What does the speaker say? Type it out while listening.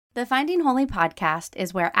The Finding Holy podcast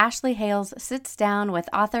is where Ashley Hales sits down with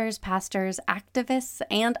authors, pastors, activists,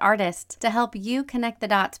 and artists to help you connect the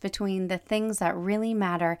dots between the things that really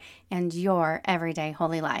matter and your everyday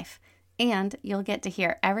holy life. And you'll get to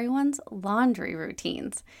hear everyone's laundry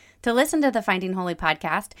routines. To listen to the Finding Holy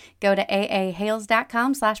podcast, go to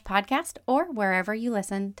aahales.com/podcast or wherever you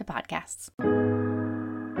listen to podcasts.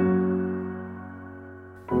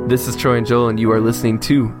 This is Troy and Joel, and you are listening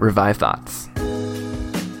to Revive Thoughts.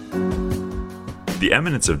 The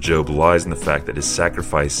eminence of Job lies in the fact that his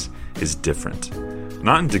sacrifice is different,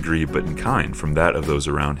 not in degree but in kind from that of those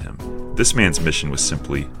around him. This man's mission was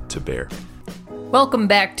simply to bear. Welcome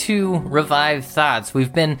back to Revive Thoughts.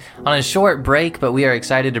 We've been on a short break, but we are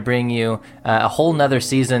excited to bring you a whole nother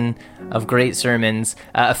season of great sermons.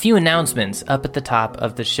 A few announcements up at the top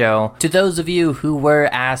of the show. To those of you who were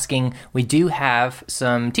asking, we do have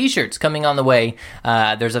some t-shirts coming on the way.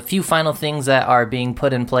 There's a few final things that are being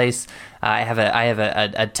put in place. I have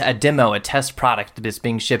a demo, a test product that's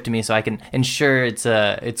being shipped to me, so I can ensure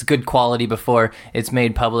it's good quality before it's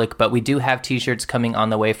made public. But we do have t-shirts coming on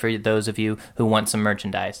the way for those of you who want some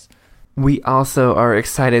merchandise. We also are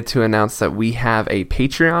excited to announce that we have a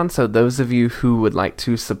Patreon, so those of you who would like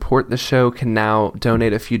to support the show can now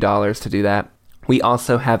donate a few dollars to do that. We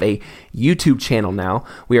also have a YouTube channel now.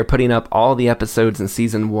 We are putting up all the episodes in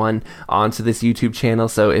Season 1 onto this YouTube channel,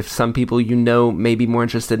 so if some people you know may be more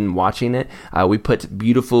interested in watching it, we put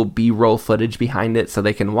beautiful B-roll footage behind it so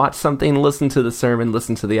they can watch something, listen to the sermon,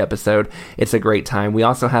 listen to the episode. It's a great time. We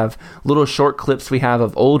also have little short clips we have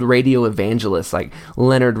of old radio evangelists like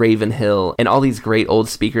Leonard Ravenhill and all these great old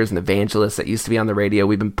speakers and evangelists that used to be on the radio.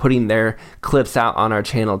 We've been putting their clips out on our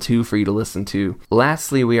channel too for you to listen to.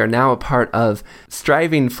 Lastly, we are now a part of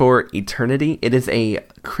Striving for Eternity. It is a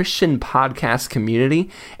Christian podcast community,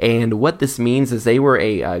 and what this means is they were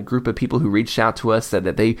a group of people who reached out to us, said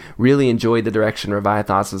that they really enjoyed the direction Revive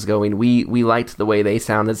Thoughts was going. We liked the way they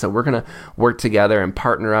sounded, so we're going to work together and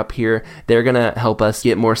partner up here. They're going to help us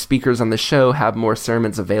get more speakers on the show, have more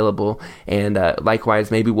sermons available, and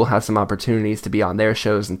likewise, maybe we'll have some opportunities to be on their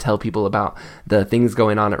shows and tell people about the things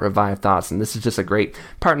going on at Revive Thoughts. And this is just a great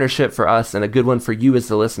partnership for us and a good one for you as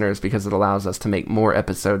the listeners because it allows us to make more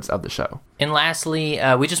episodes of the show. And lastly,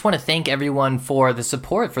 we just want to thank everyone for the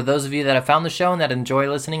support. For those of you that have found the show and that enjoy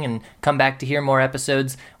listening and come back to hear more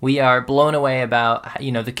episodes, we are blown away about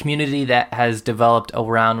the community that has developed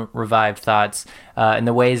around Revived Thoughts and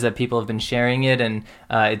the ways that people have been sharing it, and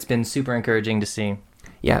it's been super encouraging to see.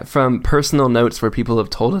 Yeah, from personal notes where people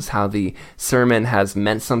have told us how the sermon has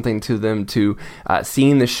meant something to them, to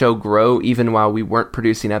seeing the show grow even while we weren't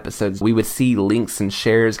producing episodes. We would see links and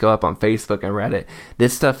shares go up on Facebook and Reddit.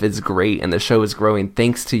 This stuff is great, and the show is growing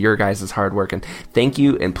thanks to your guys' hard work. And thank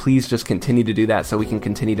you, and please just continue to do that so we can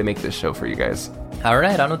continue to make this show for you guys. All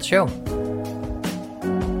right, on with the show.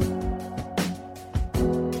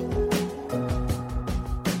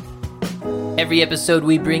 Every episode,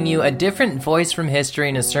 we bring you a different voice from history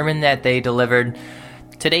and a sermon that they delivered.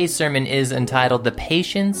 Today's sermon is entitled The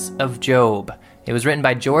Patience of Job. It was written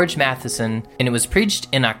by George Matheson, and it was preached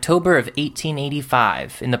in October of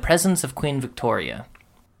 1885 in the presence of Queen Victoria.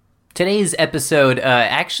 Today's episode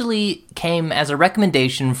actually came as a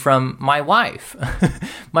recommendation from my wife.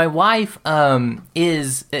 My wife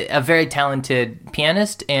is a very talented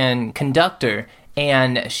pianist and conductor,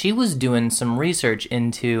 and she was doing some research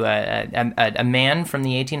into a man from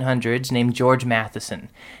the 1800s named George Matheson.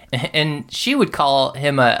 And she would call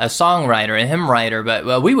him a songwriter, a hymn writer,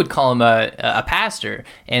 but we would call him a pastor.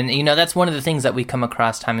 And, that's one of the things that we come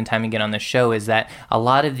across time and time again on the show is that a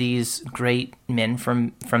lot of these great men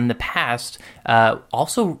from the past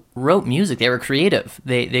also wrote music. They were creative.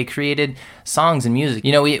 They created songs and music.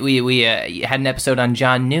 We had an episode on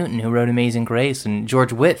John Newton, who wrote Amazing Grace, and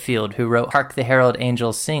George Whitefield, who wrote Hark the Herald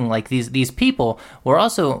Angels Sing. Like these people were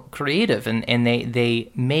also creative, and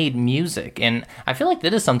they made music. And I feel like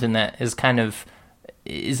that is something that is kind of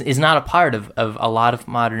is not a part of a lot of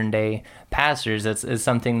modern day pastors. It's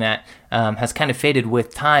something that has kind of faded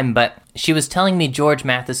with time. But she was telling me George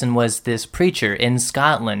Matheson was this preacher in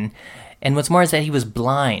Scotland, and what's more is that he was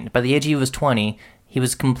blind. By the age he was 20, he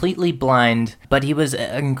was completely blind, but he was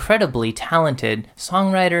an incredibly talented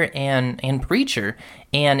songwriter and preacher.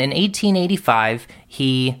 And in 1885,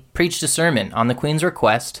 he preached a sermon on the Queen's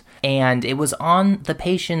request, and it was on the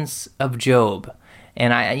patience of Job.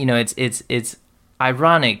 And it's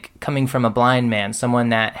ironic coming from a blind man, someone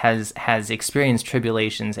that has experienced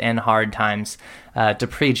tribulations and hard times, to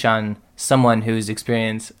preach on someone who's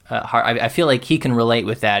experienced hard. I feel like he can relate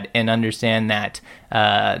with that and understand that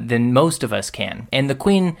than most of us can. And the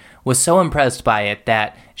Queen was so impressed by it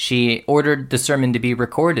that she ordered the sermon to be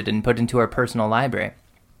recorded and put into her personal library.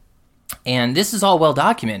 And this is all well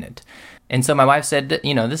documented. And so my wife said,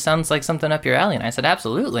 this sounds like something up your alley. And I said,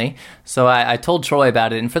 absolutely. So I told Troy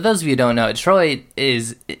about it. And for those of you who don't know, Troy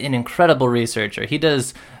is an incredible researcher. He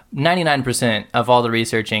does 99% of all the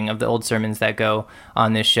researching of the old sermons that go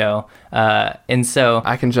on this show. And so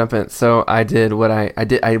I can jump in. So I did what I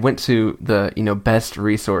did. I went to the, best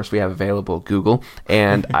resource we have available, Google,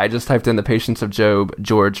 and I just typed in The Patience of Job,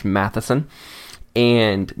 George Matheson,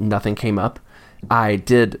 and nothing came up.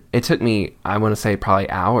 It took me, I want to say probably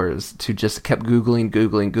hours to just kept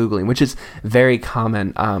Googling, which is very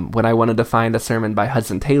common. When I wanted to find a sermon by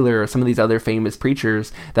Hudson Taylor or some of these other famous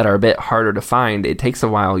preachers that are a bit harder to find, it takes a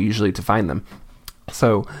while usually to find them.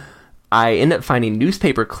 So I ended up finding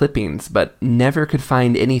newspaper clippings, but never could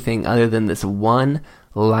find anything other than this one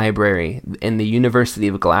library in the University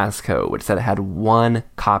of Glasgow, which said it had one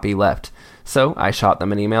copy left. So I shot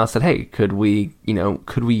them an email and said, hey, could we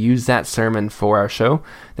use that sermon for our show?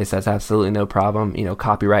 They said, absolutely no problem.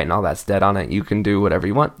 Copyright and all that's dead on it. You can do whatever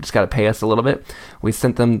you want. Just got to pay us a little bit. We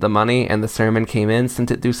sent them the money and the sermon came in,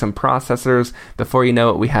 sent it through some processors. Before you know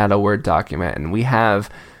it, we had a Word document, and we have,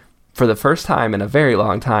 for the first time in a very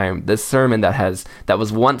long time, this sermon that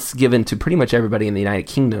was once given to pretty much everybody in the United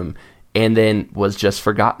Kingdom and then was just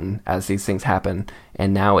forgotten as these things happen.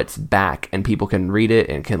 And now it's back and people can read it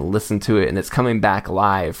and can listen to it. And it's coming back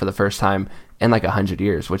live for the first time in like 100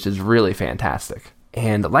 years, which is really fantastic.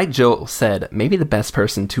 And like Joel said, maybe the best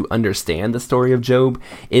person to understand the story of Job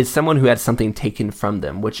is someone who had something taken from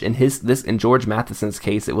them, which in George Matheson's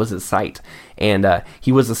case, it was his sight. And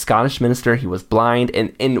he was a Scottish minister. He was blind.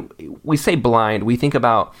 And we say blind, we think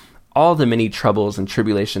about all the many troubles and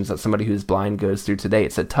tribulations that somebody who's blind goes through today.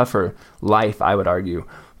 It's a tougher life, I would argue.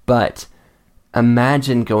 But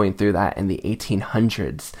imagine going through that in the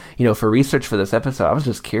 1800s. For research for this episode, I was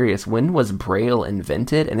just curious, when was Braille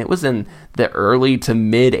invented? And it was in the early to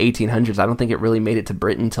mid 1800s. I don't think it really made it to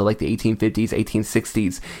Britain until like the 1850s,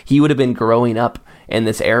 1860s. He would have been growing up in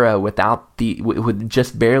this era with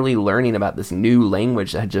just barely learning about this new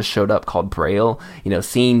language that had just showed up called Braille,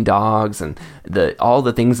 seeing dogs and all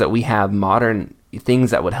the things that we have, modern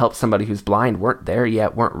things that would help somebody who's blind, weren't there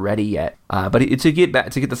yet, weren't ready yet. But to get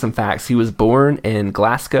to some facts, he was born in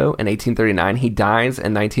Glasgow in 1839. He dies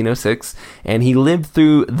in 1906, and he lived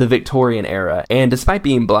through the Victorian era. And despite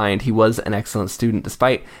being blind, he was an excellent student.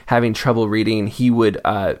 Despite having trouble reading, he would,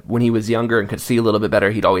 when he was younger and could see a little bit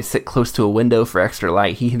better, he'd always sit close to a window for extra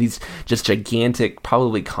light. He had these just gigantic,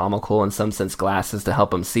 probably comical in some sense, glasses to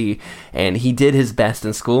help him see. And he did his best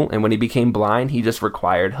in school. And when he became blind, he just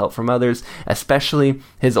required help from others. Especially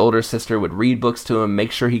his older sister would read books to him,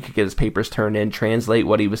 make sure he could get his papers turned in, translate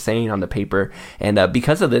what he was saying on the paper. And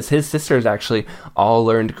because of this, his sisters actually all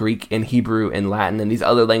learned Greek and Hebrew and Latin and these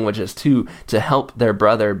other languages too, to help their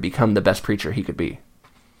brother become the best preacher he could be.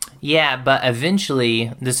 Yeah, but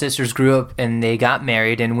eventually the sisters grew up and they got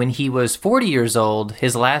married. And when he was 40 years old,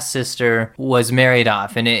 his last sister was married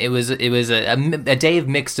off. And it was a day of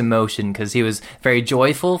mixed emotion, because he was very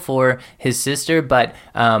joyful for his sister, but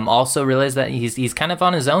also realized that he's kind of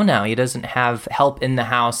on his own now. He doesn't have help in the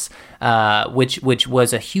house, which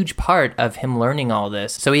was a huge part of him learning all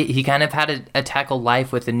this. So he kind of had to tackle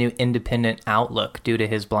life with a new independent outlook due to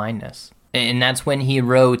his blindness. And that's when he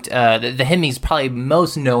wrote, the hymn he's probably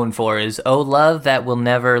most known for is "O Love That Will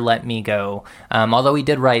Never Let Me Go," although he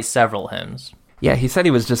did write several hymns. Yeah, he said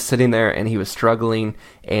he was just sitting there and he was struggling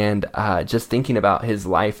and just thinking about his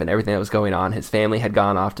life and everything that was going on. His family had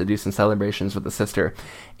gone off to do some celebrations with the sister,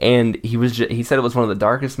 and he said it was one of the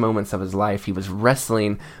darkest moments of his life. He was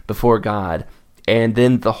wrestling before God, and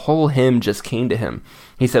then the whole hymn just came to him.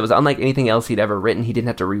 He said it was unlike anything else he'd ever written. He didn't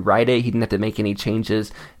have to rewrite it. He didn't have to make any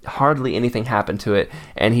changes. Hardly anything happened to it.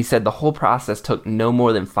 And he said the whole process took no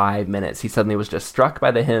more than 5 minutes. He suddenly was just struck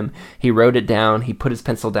by the hymn. He wrote it down. He put his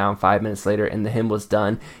pencil down 5 minutes later, and the hymn was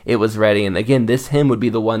done. It was ready. And again, this hymn would be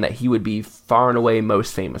the one that he would be far and away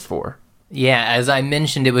most famous for. Yeah, as I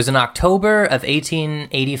mentioned, it was in October of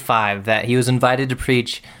 1885 that he was invited to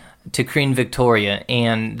preach to Queen Victoria,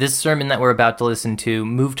 and this sermon that we're about to listen to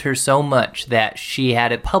moved her so much that she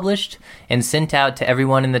had it published and sent out to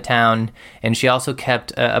everyone in the town, and she also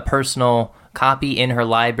kept a personal copy in her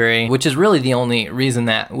library, which is really the only reason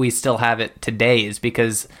that we still have it today, is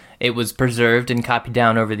because it was preserved and copied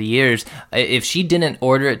down over the years. If she didn't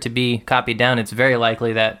order it to be copied down, it's very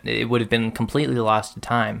likely that it would have been completely lost to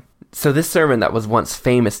time. So this sermon that was once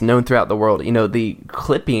famous, known throughout the world, the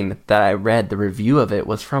clipping that I read, the review of it,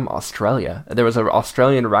 was from Australia. There was an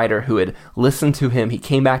Australian writer who had listened to him. He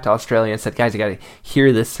came back to Australia and said, "Guys, you got to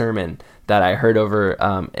hear this sermon that I heard over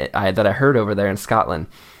there in Scotland."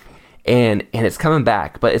 And it's coming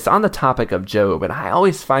back, but it's on the topic of Job, and I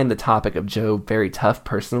always find the topic of Job very tough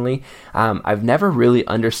personally. I've never really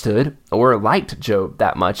understood or liked Job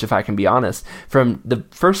that much, if I can be honest. From the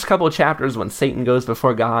first couple of chapters when Satan goes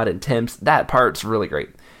before God and tempts, that part's really great.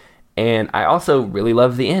 And I also really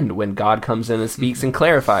love the end when God comes in and speaks and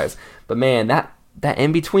clarifies. But man, that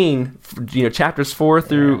in between, chapters 4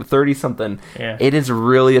 through 30 something, it is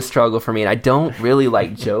really a struggle for me, and I don't really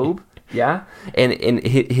like Job. Yeah, and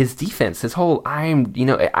his defense, his whole,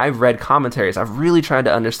 I've read commentaries, I've really tried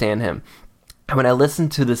to understand him. And when I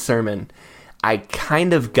listened to the sermon, I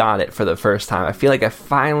kind of got it for the first time. I feel like I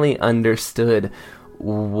finally understood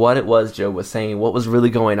what it was Job was saying, what was really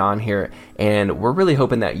going on here. And we're really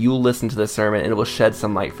hoping that you'll listen to the sermon and it will shed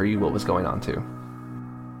some light for you what was going on too.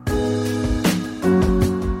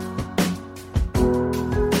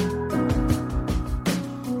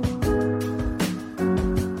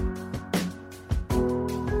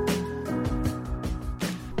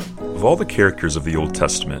 Of all the characters of the Old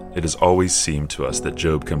Testament, it has always seemed to us that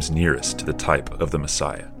Job comes nearest to the type of the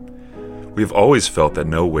Messiah. We have always felt that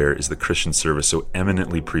nowhere is the Christian service so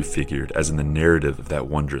eminently prefigured as in the narrative of that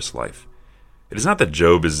wondrous life. It is not that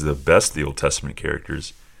Job is the best of the Old Testament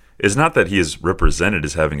characters. It is not that he is represented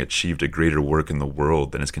as having achieved a greater work in the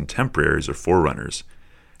world than his contemporaries or forerunners.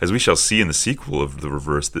 As we shall see in the sequel of the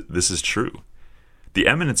reverse, this is true. The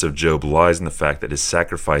eminence of Job lies in the fact that his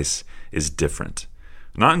sacrifice is different.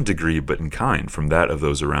 Not in degree, but in kind, from that of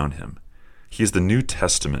those around him. He is the New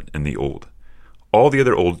Testament in the Old. All the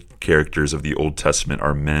other old characters of the Old Testament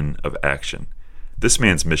are men of action. This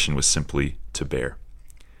man's mission was simply to bear.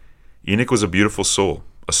 Enoch was a beautiful soul,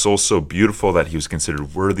 a soul so beautiful that he was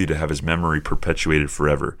considered worthy to have his memory perpetuated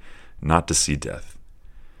forever, not to see death.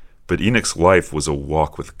 But Enoch's life was a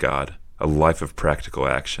walk with God, a life of practical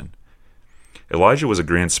action. Elijah was a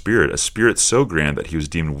grand spirit, a spirit so grand that he was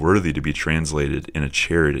deemed worthy to be translated in a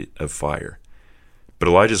chariot of fire. But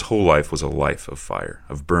Elijah's whole life was a life of fire,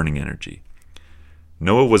 of burning energy.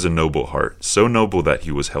 Noah was a noble heart, so noble that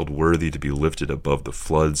he was held worthy to be lifted above the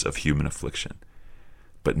floods of human affliction.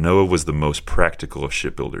 But Noah was the most practical of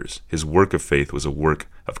shipbuilders. His work of faith was a work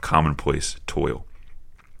of commonplace toil.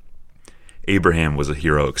 Abraham was a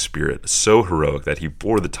heroic spirit, so heroic that he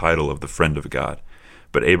bore the title of the friend of God.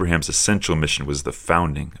 But Abraham's essential mission was the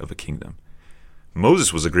founding of a kingdom.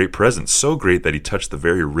 Moses was a great presence, so great that he touched the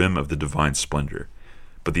very rim of the divine splendor.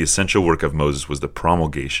 But the essential work of Moses was the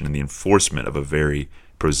promulgation and the enforcement of a very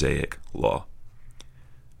prosaic law.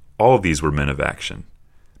 All of these were men of action.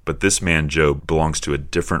 But this man, Job, belongs to a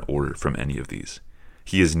different order from any of these.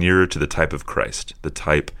 He is nearer to the type of Christ, the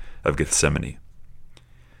type of Gethsemane.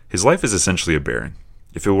 His life is essentially a bearing.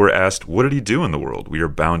 If it were asked, what did he do in the world? We are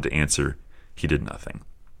bound to answer, he did nothing.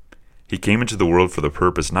 He came into the world for the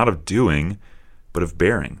purpose not of doing, but of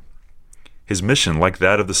bearing. His mission, like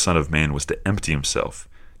that of the Son of Man, was to empty himself,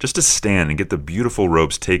 just to stand and get the beautiful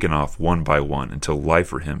robes taken off one by one until life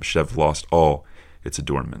for him should have lost all its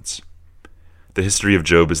adornments. The history of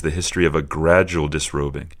Job is the history of a gradual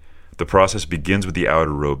disrobing. The process begins with the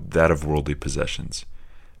outer robe, that of worldly possessions.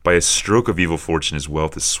 By a stroke of evil fortune, his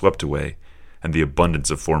wealth is swept away, and the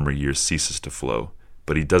abundance of former years ceases to flow,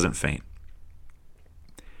 but he doesn't faint.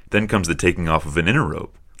 Then comes the taking off of an inner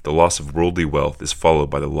robe. The loss of worldly wealth is followed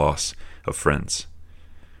by the loss of friends.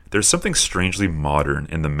 There is something strangely modern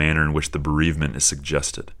in the manner in which the bereavement is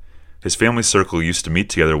suggested. His family circle used to meet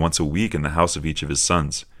together once a week in the house of each of his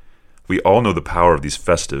sons. We all know the power of these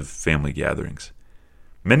festive family gatherings.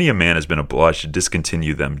 Many a man has been obliged to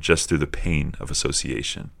discontinue them just through the pain of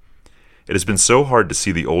association. It has been so hard to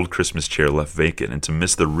see the old Christmas chair left vacant and to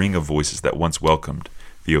miss the ring of voices that once welcomed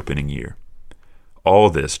the opening year.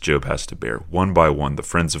 All this Job has to bear. One by one, the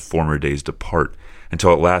friends of former days depart,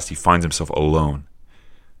 until at last he finds himself alone.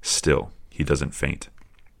 Still, he doesn't faint.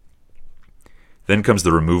 Then comes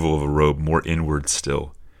the removal of a robe more inward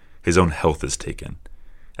still. His own health is taken.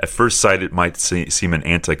 At first sight, it might seem an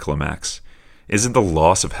anticlimax. Isn't the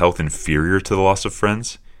loss of health inferior to the loss of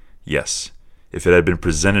friends? Yes, if it had been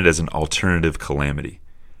presented as an alternative calamity.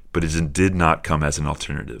 But it did not come as an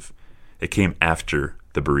alternative. It came after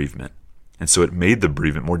the bereavement. And so it made the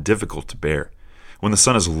bereavement more difficult to bear. When the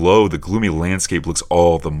sun is low, the gloomy landscape looks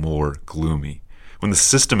all the more gloomy. When the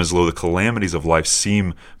system is low, the calamities of life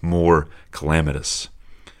seem more calamitous.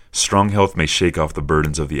 Strong health may shake off the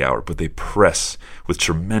burdens of the hour, but they press with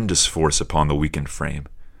tremendous force upon the weakened frame.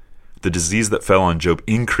 The disease that fell on Job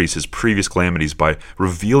increased his previous calamities by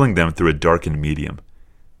revealing them through a darkened medium.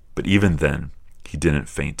 But even then, he didn't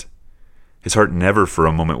faint. His heart never for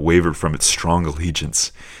a moment wavered from its strong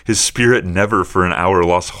allegiance. His spirit never for an hour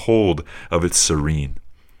lost hold of its serene.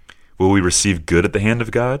 Will we receive good at the hand of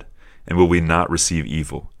God? And will we not receive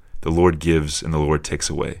evil? The Lord gives and the Lord takes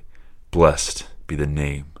away. Blessed be the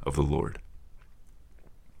name of the Lord.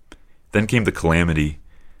 Then came the calamity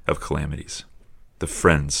of calamities, the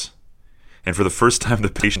friends. And for the first time, the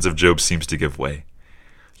patience of Job seems to give way.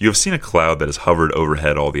 You have seen a cloud that has hovered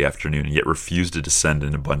overhead all the afternoon and yet refused to descend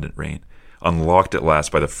in abundant rain, unlocked at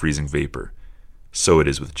last by the freezing vapor. So it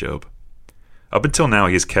is with Job. Up until now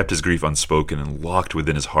he has kept his grief unspoken and locked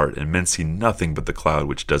within his heart, and men see nothing but the cloud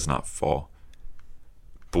which does not fall.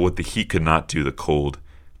 But what the heat could not do, the cold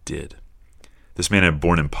did. This man had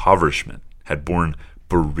borne impoverishment, had borne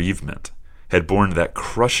bereavement, had borne that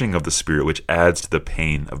crushing of the spirit which adds to the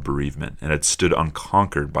pain of bereavement, and had stood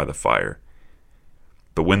unconquered by the fire.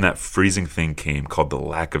 But when that freezing thing came, called the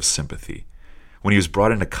lack of sympathy, when he was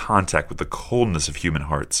brought into contact with the coldness of human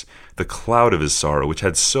hearts, the cloud of his sorrow, which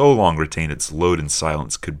had so long retained its load in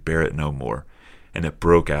silence, could bear it no more, and it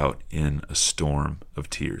broke out in a storm of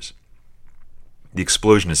tears. The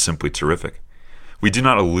explosion is simply terrific. We do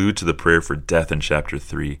not allude to the prayer for death in chapter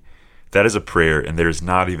 3. That is a prayer, and there is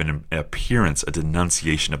not even an appearance, a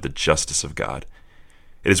denunciation of the justice of God.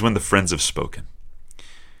 It is when the friends have spoken.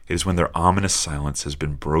 It is when their ominous silence has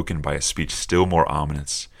been broken by a speech still more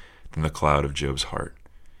ominous than the cloud of Job's heart.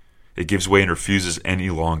 It gives way and refuses any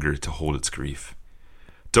longer to hold its grief.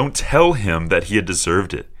 Don't tell him that he had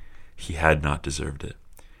deserved it. He had not deserved it.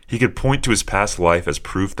 He could point to his past life as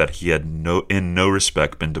proof that he had in no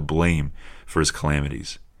respect been to blame for his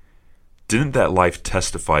calamities. Didn't that life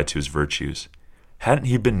testify to his virtues? Hadn't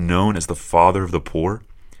he been known as the father of the poor?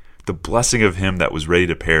 The blessing of him that was ready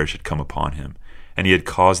to perish had come upon him, and he had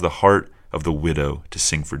caused the heart of the widow to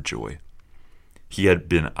sing for joy. He had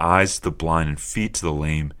been eyes to the blind and feet to the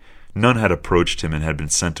lame. None had approached him and had been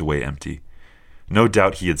sent away empty. No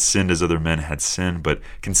doubt he had sinned as other men had sinned, but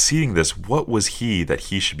conceding this, what was he that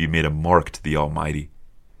he should be made a mark to the Almighty?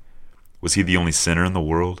 Was he the only sinner in the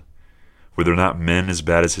world? Were there not men as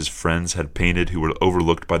bad as his friends had painted who were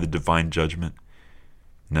overlooked by the divine judgment?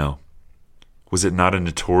 No. Was it not a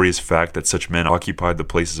notorious fact that such men occupied the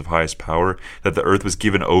places of highest power, that the earth was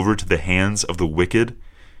given over to the hands of the wicked?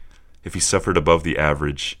 If he suffered above the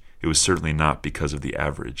average, it was certainly not because of the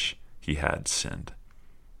average he had sinned.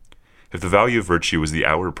 If the value of virtue was the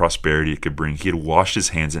outward prosperity it could bring, he had washed his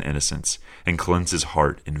hands in innocence and cleansed his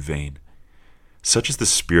heart in vain. Such is the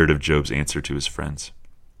spirit of Job's answer to his friends.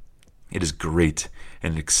 It is great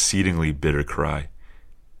and exceedingly bitter cry.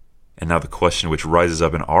 And now the question which rises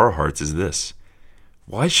up in our hearts is this: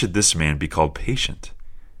 why should this man be called patient?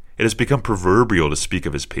 It has become proverbial to speak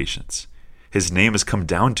of his patience. His name has come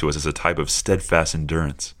down to us as a type of steadfast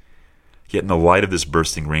endurance. Yet in the light of this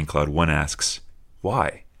bursting rain cloud, one asks,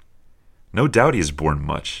 why? No doubt he has borne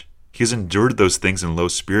much. He has endured those things in low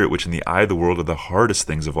spirit which in the eye of the world are the hardest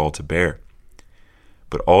things of all to bear.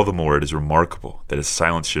 But all the more it is remarkable that his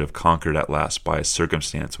silence should have conquered at last by a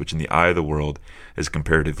circumstance which in the eye of the world is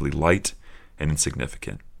comparatively light and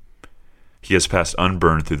insignificant. He has passed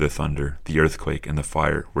unburned through the thunder, the earthquake, and the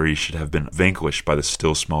fire, where he should have been vanquished by the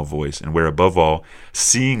still small voice, and where, above all,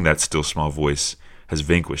 seeing that still small voice has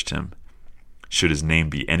vanquished him, should his name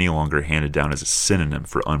be any longer handed down as a synonym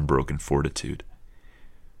for unbroken fortitude.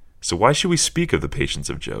 So why should we speak of the patience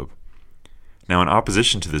of Job? Now, in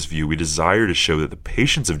opposition to this view, we desire to show that the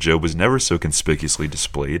patience of Job was never so conspicuously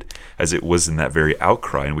displayed as it was in that very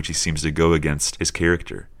outcry in which he seems to go against his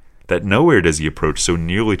character. That nowhere does he approach so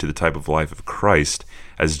nearly to the type of life of Christ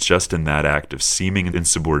as just in that act of seeming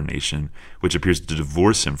insubordination which appears to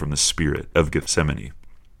divorce him from the spirit of Gethsemane.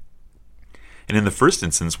 And in the first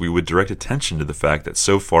instance, we would direct attention to the fact that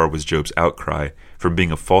so far was Job's outcry from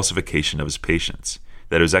being a falsification of his patience,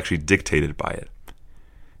 that it was actually dictated by it.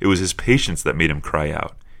 It was his patience that made him cry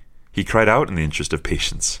out. He cried out in the interest of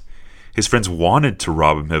patience. His friends wanted to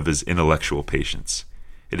rob him of his intellectual patience.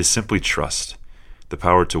 It is simply trust, the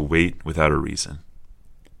power to wait without a reason.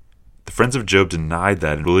 The friends of Job denied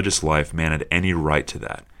that in religious life man had any right to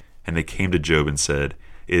that, and they came to Job and said,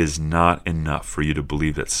 "It is not enough for you to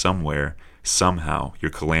believe that somewhere, somehow, your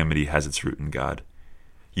calamity has its root in God.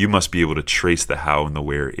 You must be able to trace the how and the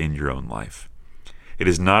where in your own life. It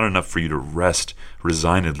is not enough for you to rest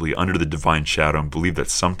resignedly under the divine shadow and believe that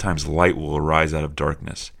sometimes light will arise out of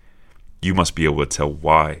darkness. You must be able to tell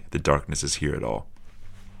why the darkness is here at all.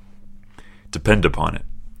 Depend upon it.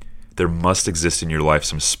 There must exist in your life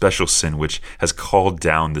some special sin which has called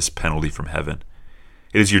down this penalty from heaven.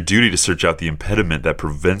 It is your duty to search out the impediment that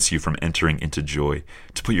prevents you from entering into joy,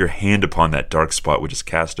 to put your hand upon that dark spot which is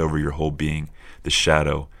cast over your whole being, the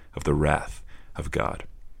shadow of the wrath of God.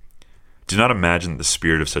 Do not imagine that the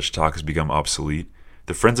spirit of such talk has become obsolete.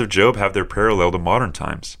 The friends of Job have their parallel to modern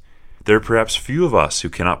times. There are perhaps few of us who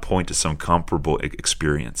cannot point to some comparable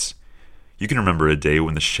experience. You can remember a day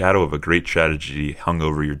when the shadow of a great tragedy hung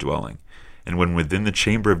over your dwelling, and when within the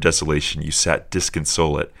chamber of desolation you sat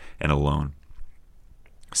disconsolate and alone.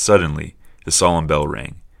 Suddenly, the solemn bell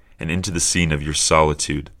rang, and into the scene of your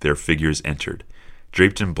solitude their figures entered,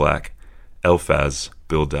 draped in black, Eliphaz,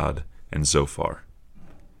 Bildad, and Zophar.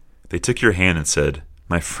 They took your hand and said,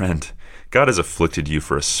 "My friend, God has afflicted you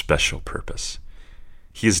for a special purpose.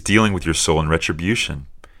 He is dealing with your soul in retribution.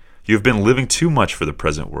 You have been living too much for the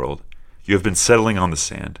present world. You have been settling on the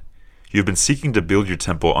sand. You have been seeking to build your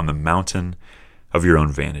temple on the mountain of your own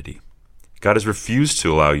vanity. God has refused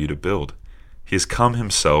to allow you to build. He has come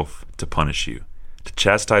himself to punish you, to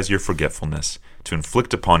chastise your forgetfulness, to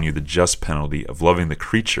inflict upon you the just penalty of loving the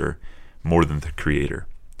creature more than the Creator.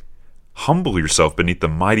 Humble yourself beneath the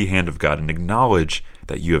mighty hand of God and acknowledge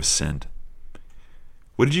that you have sinned."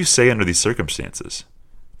 What did you say under these circumstances?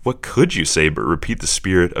 What could you say but repeat the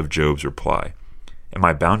spirit of Job's reply? Am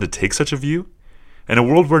I bound to take such a view? In a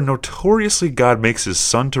world where notoriously God makes his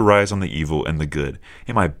sun to rise on the evil and the good,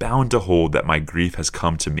 am I bound to hold that my grief has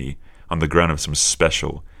come to me on the ground of some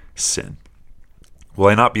special sin? Will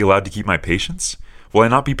I not be allowed to keep my patience? Will I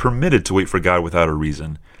not be permitted to wait for God without a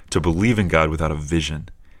reason, to believe in God without a vision?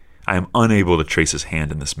 I am unable to trace his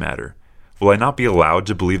hand in this matter. Will I not be allowed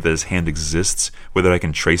to believe that his hand exists, whether I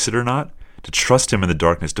can trace it or not? To trust him in the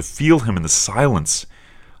darkness, to feel him in the silence?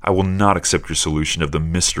 I will not accept your solution of the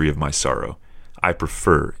mystery of my sorrow. I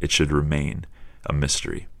prefer it should remain a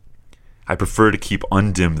mystery. I prefer to keep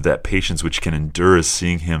undimmed that patience which can endure as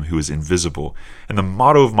seeing him who is invisible, and the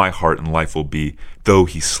motto of my heart and life will be, though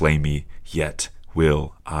he slay me, yet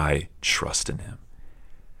will I trust in him.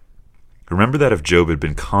 Remember that if Job had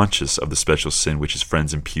been conscious of the special sin which his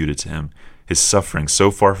friends imputed to him, his suffering, so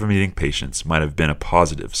far from needing patience, might have been a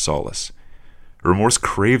positive solace. Remorse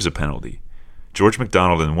craves a penalty. George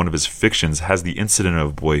MacDonald, in one of his fictions, has the incident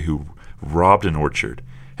of a boy who robbed an orchard,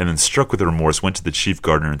 and then struck with remorse went to the chief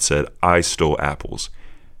gardener and said, "I stole apples.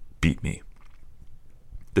 Beat me."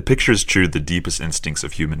 The picture is true to the deepest instincts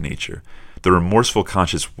of human nature. The remorseful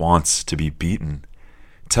conscience wants to be beaten.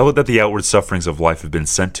 Tell it that the outward sufferings of life have been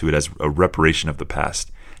sent to it as a reparation of the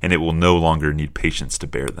past, and it will no longer need patience to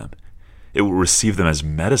bear them. It will receive them as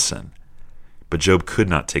medicine. But Job could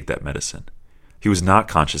not take that medicine. He was not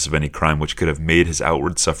conscious of any crime which could have made his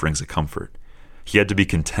outward sufferings a comfort. He had to be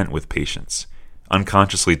content with patience.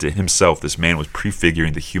 Unconsciously to himself, this man was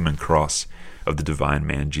prefiguring the human cross of the divine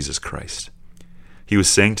man, Jesus Christ. He was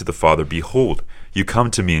saying to the Father, "Behold, you come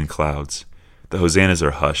to me in clouds. The hosannas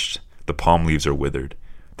are hushed, the palm leaves are withered.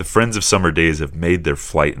 The friends of summer days have made their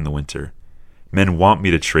flight in the winter. Men want me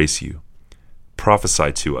to trace you.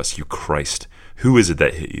 Prophesy to us, you Christ. Who is it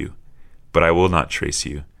that hit you? But I will not trace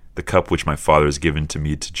you. The cup which my Father has given to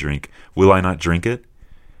me to drink, will I not drink it?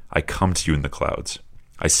 I come to you in the clouds.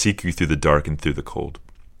 I seek you through the dark and through the cold.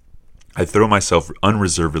 I throw myself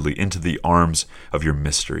unreservedly into the arms of your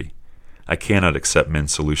mystery. I cannot accept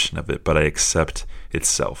men's solution of it, but I accept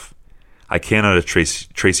itself. I cannot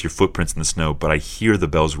trace your footprints in the snow, but I hear the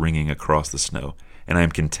bells ringing across the snow, and I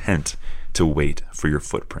am content to wait for your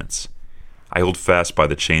footprints. I hold fast by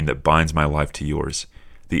the chain that binds my life to yours.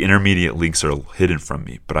 The intermediate links are hidden from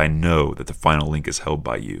me, but I know that the final link is held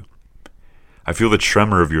by you. I feel the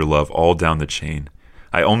tremor of your love all down the chain.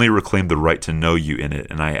 I only reclaim the right to know you in it,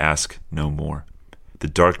 and I ask no more. The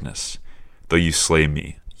darkness, though you slay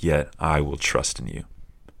me, yet I will trust in you.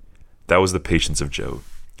 That was the patience of Job.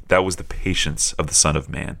 That was the patience of the Son of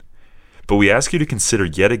Man. But we ask you to consider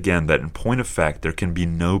yet again that in point of fact there can be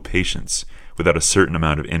no patience without a certain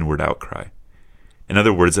amount of inward outcry. In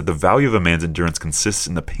other words, that the value of a man's endurance consists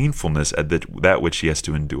in the painfulness at that which he has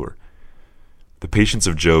to endure. The patience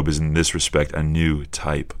of Job is in this respect a new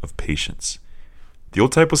type of patience. The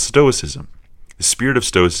old type was Stoicism. The spirit of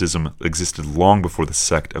Stoicism existed long before the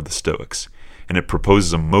sect of the Stoics, and it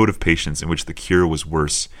proposes a mode of patience in which the cure was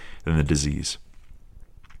worse than the disease.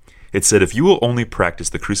 It said, if you will only practice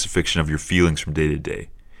the crucifixion of your feelings from day to day,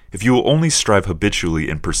 if you will only strive habitually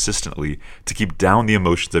and persistently to keep down the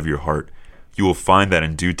emotions of your heart, you will find that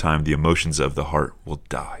in due time the emotions of the heart will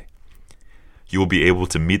die. You will be able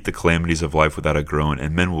to meet the calamities of life without a groan,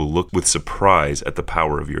 and men will look with surprise at the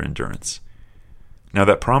power of your endurance. Now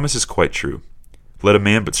that promise is quite true. Let a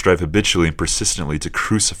man but strive habitually and persistently to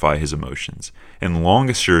crucify his emotions, and long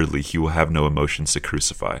assuredly he will have no emotions to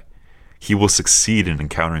crucify. He will succeed in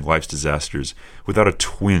encountering life's disasters without a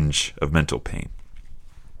twinge of mental pain.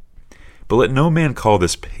 But let no man call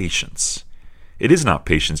this patience. It is not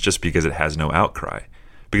patience just because it has no outcry,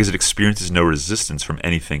 because it experiences no resistance from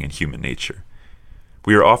anything in human nature.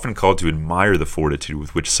 We are often called to admire the fortitude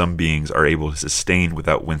with which some beings are able to sustain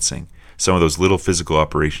without wincing some of those little physical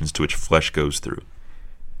operations to which flesh goes through.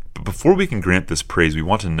 But before we can grant this praise, we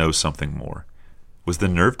want to know something more. Was the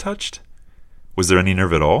nerve touched? Was there any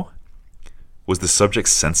nerve at all? Was the subject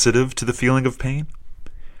sensitive to the feeling of pain?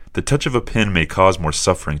 The touch of a pin may cause more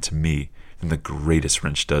suffering to me than the greatest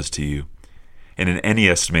wrench does to you. And in any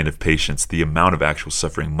estimate of patience, the amount of actual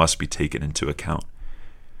suffering must be taken into account.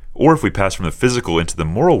 Or if we pass from the physical into the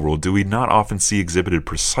moral world, do we not often see exhibited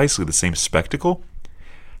precisely the same spectacle?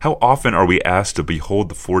 How often are we asked to behold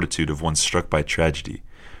the fortitude of one struck by tragedy,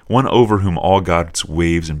 one over whom all God's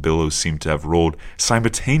waves and billows seem to have rolled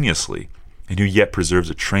simultaneously, and who yet preserves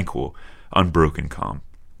a tranquil, unbroken calm.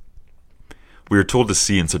 We are told to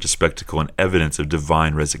see in such a spectacle an evidence of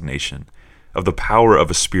divine resignation, of the power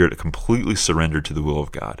of a spirit completely surrendered to the will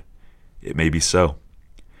of God. It may be so.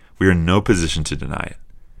 We are in no position to deny it.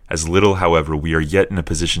 As little, however, we are yet in a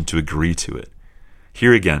position to agree to it.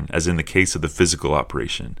 Here again, as in the case of the physical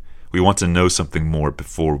operation, we want to know something more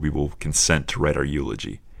before we will consent to write our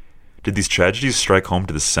eulogy. Did these tragedies strike home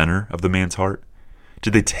to the center of the man's heart?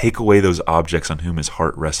 Did they take away those objects on whom his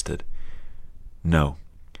heart rested? No.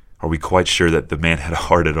 Are we quite sure that the man had a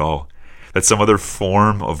heart at all? That some other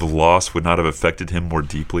form of loss would not have affected him more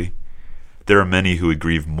deeply? There are many who would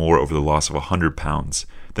grieve more over the loss of 100 pounds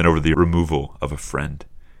than over the removal of a friend.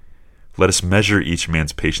 Let us measure each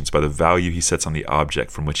man's patience by the value he sets on the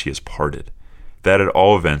object from which he has parted. That at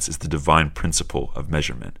all events is the divine principle of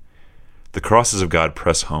measurement. The crosses of God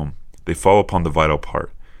press home. They fall upon the vital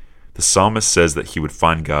part. The psalmist says that he would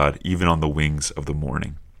find God even on the wings of the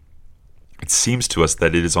morning. It seems to us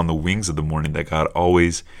that it is on the wings of the morning that God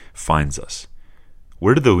always finds us.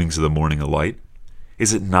 Where do the wings of the morning alight?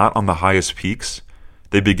 Is it not on the highest peaks?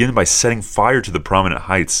 They begin by setting fire to the prominent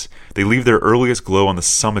heights. They leave their earliest glow on the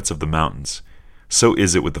summits of the mountains. So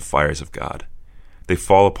is it with the fires of God. They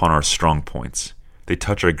fall upon our strong points. They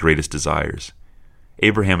touch our greatest desires.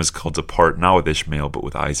 Abraham is called to part not with Ishmael, but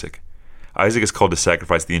with Isaac. Isaac is called to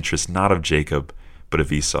sacrifice the interests not of Jacob, but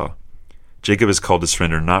of Esau. Jacob is called to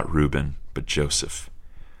surrender not Reuben, but Joseph.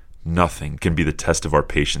 Nothing can be the test of our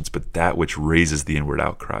patience but that which raises the inward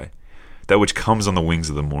outcry, that which comes on the wings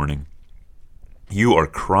of the morning. You are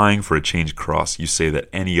crying for a changed cross. You say that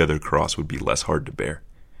any other cross would be less hard to bear.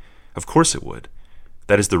 Of course it would.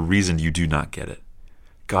 That is the reason you do not get it.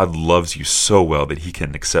 God loves you so well that he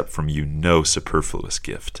can accept from you no superfluous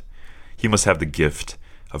gift. He must have the gift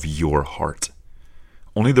of your heart.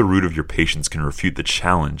 Only the root of your patience can refute the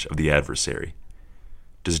challenge of the adversary.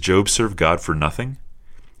 Does Job serve God for nothing?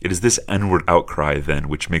 It is this inward outcry, then,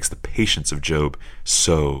 which makes the patience of Job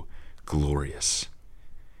so glorious.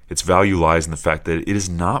 Its value lies in the fact that it is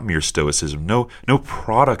not mere stoicism, no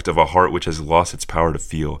product of a heart which has lost its power to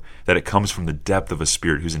feel, that it comes from the depth of a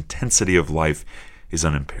spirit whose intensity of life is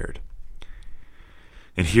unimpaired.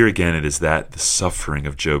 And here again it is that the suffering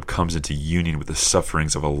of Job comes into union with the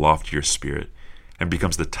sufferings of a loftier spirit and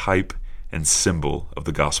becomes the type and symbol of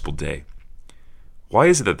the gospel day. Why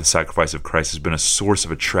is it that the sacrifice of Christ has been a source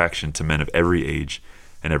of attraction to men of every age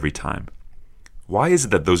and every time? Why is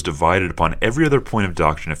it that those divided upon every other point of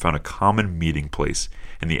doctrine have found a common meeting place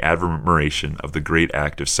in the admiration of the great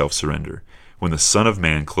act of self-surrender when the Son of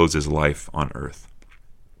Man closed his life on earth?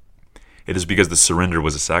 It is because the surrender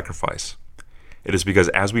was a sacrifice. It is because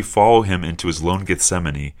as we follow him into his lone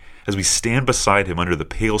Gethsemane, as we stand beside him under the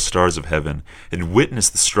pale stars of heaven and witness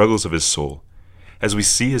the struggles of his soul, as we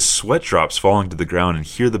see his sweat drops falling to the ground and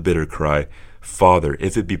hear the bitter cry, "Father,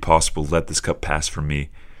 if it be possible, let this cup pass from me,"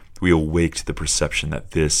 we awake to the perception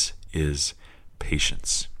that this is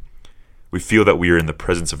patience. We feel that we are in the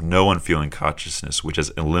presence of no unfeeling consciousness which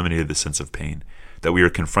has eliminated the sense of pain, that we are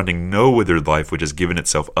confronting no withered life which has given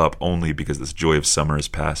itself up only because this joy of summer is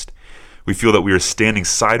past. We feel that we are standing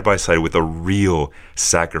side by side with a real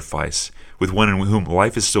sacrifice, with one in whom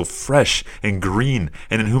life is still fresh and green,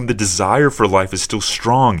 and in whom the desire for life is still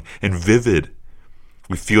strong and vivid.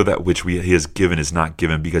 We feel that which he has given is not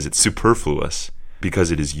given because it's superfluous,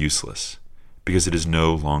 because it is useless, because it is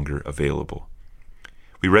no longer available.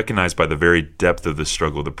 We recognize by the very depth of the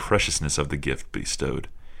struggle the preciousness of the gift bestowed.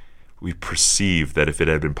 We perceive that if it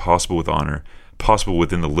had been possible with honor, possible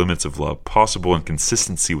within the limits of love, possible in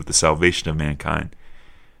consistency with the salvation of mankind,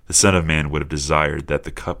 the Son of Man would have desired that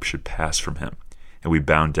the cup should pass from him, and we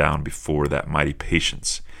bound down before that mighty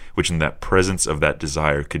patience, which in that presence of that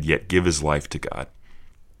desire could yet give his life to God.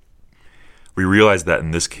 We realize that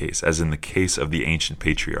in this case, as in the case of the ancient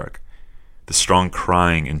patriarch, the strong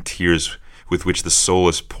crying and tears with which the soul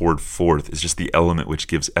is poured forth is just the element which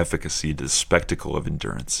gives efficacy to the spectacle of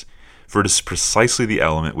endurance. For it is precisely the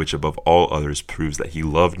element which above all others proves that he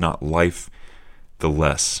loved not life the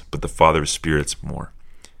less, but the Father of spirits more.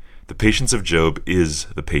 The patience of Job is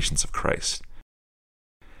the patience of Christ.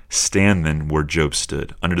 Stand then where Job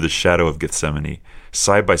stood, under the shadow of Gethsemane,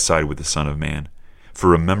 side by side with the Son of Man. For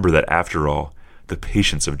remember that after all, the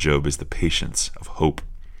patience of Job is the patience of hope.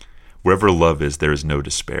 Wherever love is, there is no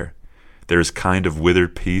despair. There is kind of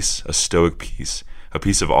withered peace, a stoic peace, a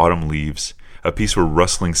peace of autumn leaves, a peace where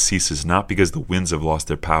rustling ceases not because the winds have lost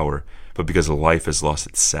their power, but because life has lost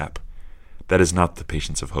its sap. That is not the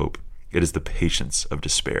patience of hope. It is the patience of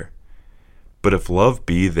despair. But if love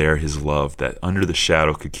be there his love, that under the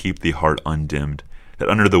shadow could keep the heart undimmed, that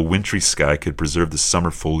under the wintry sky could preserve the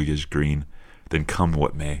summer foliage green, then come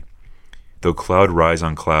what may. Though cloud rise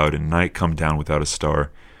on cloud and night come down without a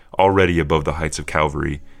star, already above the heights of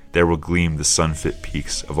Calvary, there will gleam the sun-fit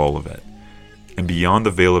peaks of Olivet. And beyond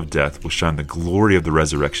the veil of death will shine the glory of the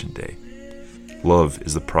resurrection day. Love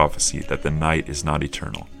is the prophecy that the night is not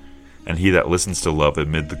eternal, and he that listens to love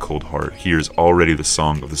amid the cold heart hears already the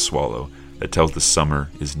song of the swallow that tells the summer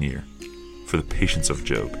is near. For the patience of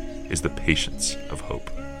Job is the patience of hope.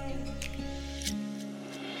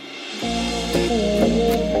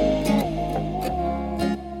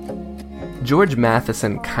 George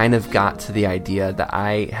Matheson kind of got to the idea that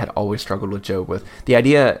I had always struggled with Job with. The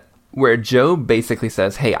idea where Job basically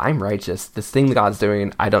says, hey, I'm righteous. This thing that God's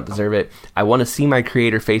doing, I don't deserve it. I want to see my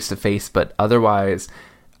Creator face to face, but otherwise,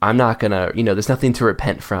 I'm not going to, there's nothing to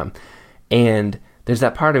repent from. And there's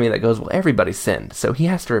that part of me that goes, well, everybody sinned, so he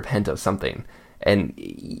has to repent of something. And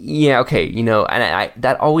yeah, okay, and I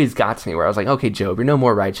that always got to me where I was like, okay, Job, you're no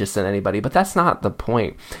more righteous than anybody, but that's not the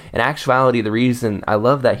point. In actuality, the reason, I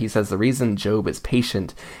love that he says the reason Job is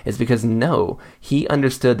patient is because he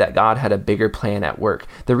understood that God had a bigger plan at work.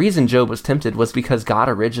 The reason Job was tempted was because God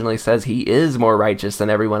originally says he is more righteous than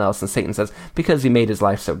everyone else, and Satan says, because he made his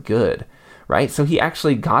life so good. Right? So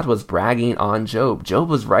God was bragging on Job. Job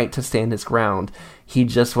was right to stand his ground. He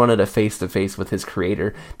just wanted a face-to-face with his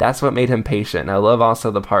Creator. That's what made him patient. And I love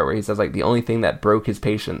also the part where he says, the only thing that broke his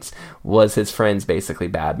patience was his friends basically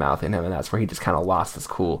bad-mouthing him, and that's where he just kind of lost his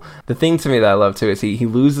cool. The thing to me that I love, too, is he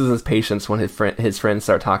loses his patience when his friends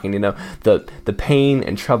start talking. The pain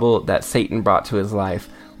and trouble that Satan brought to his life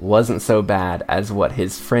wasn't so bad as what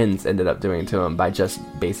his friends ended up doing to him by just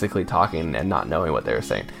basically talking and not knowing what they were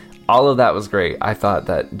saying. All of that was great. I thought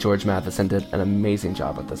that George Matheson did an amazing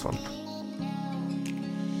job with this one.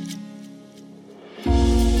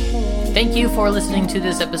 Thank you for listening to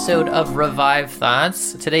this episode of Revive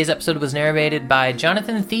Thoughts. Today's episode was narrated by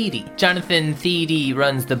Jonathan Thede. Jonathan Thede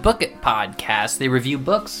runs the Book It podcast. They review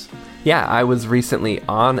books. Yeah, I was recently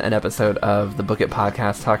on an episode of the Book It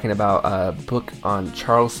podcast talking about a book on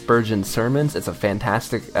Charles Spurgeon's sermons. It's a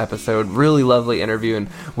fantastic episode, really lovely interview, and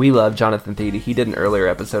we love Jonathan Thede. He did an earlier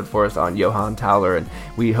episode for us on Johann Tauler, and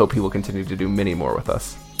we hope he will continue to do many more with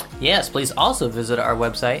us. Yes, please also visit our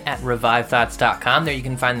website at revivethoughts.com. There you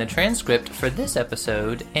can find the transcript for this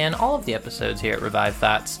episode and all of the episodes here at Revive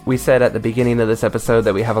Thoughts. We said at the beginning of this episode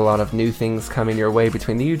that we have a lot of new things coming your way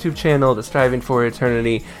between the YouTube channel, the Striving for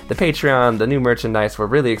Eternity, the Patreon, the new merchandise. We're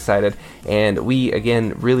really excited, and we,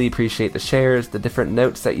 again, really appreciate the shares, the different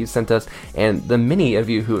notes that you sent us, and the many of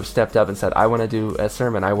you who have stepped up and said, I want to do a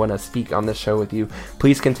sermon, I want to speak on this show with you.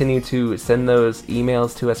 Please continue to send those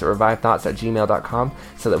emails to us at revivethoughts@gmail.com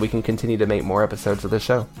so that we can continue to make more episodes of the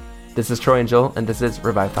show. This is Troy and Joel, and this is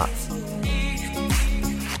Revive Thoughts.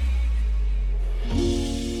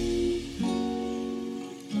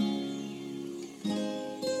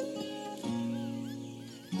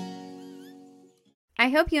 I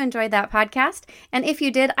hope you enjoyed that podcast, and if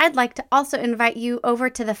you did, I'd like to also invite you over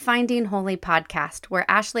to the Finding Holy podcast, where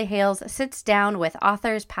Ashley Hales sits down with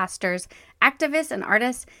authors, pastors, activists, and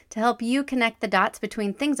artists to help you connect the dots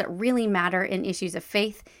between things that really matter in issues of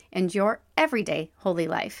faith and your everyday holy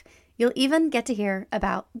life. You'll even get to hear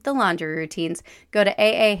about the laundry routines. Go to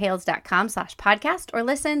aahales.com/podcast or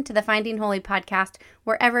listen to the Finding Holy podcast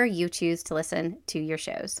wherever you choose to listen to your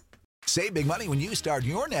shows. Save big money when you start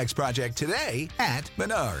your next project today at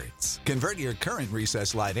Menards. Convert your current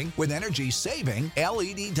recessed lighting with energy-saving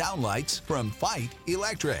LED downlights from Fight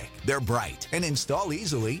Electric. They're bright and install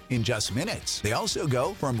easily in just minutes. They also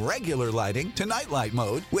go from regular lighting to nightlight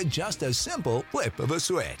mode with just a simple flip of a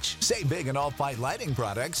switch. Save big on all Fight lighting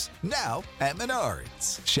products now at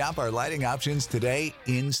Menards. Shop our lighting options today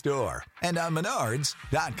in-store and on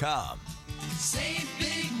Menards.com. Save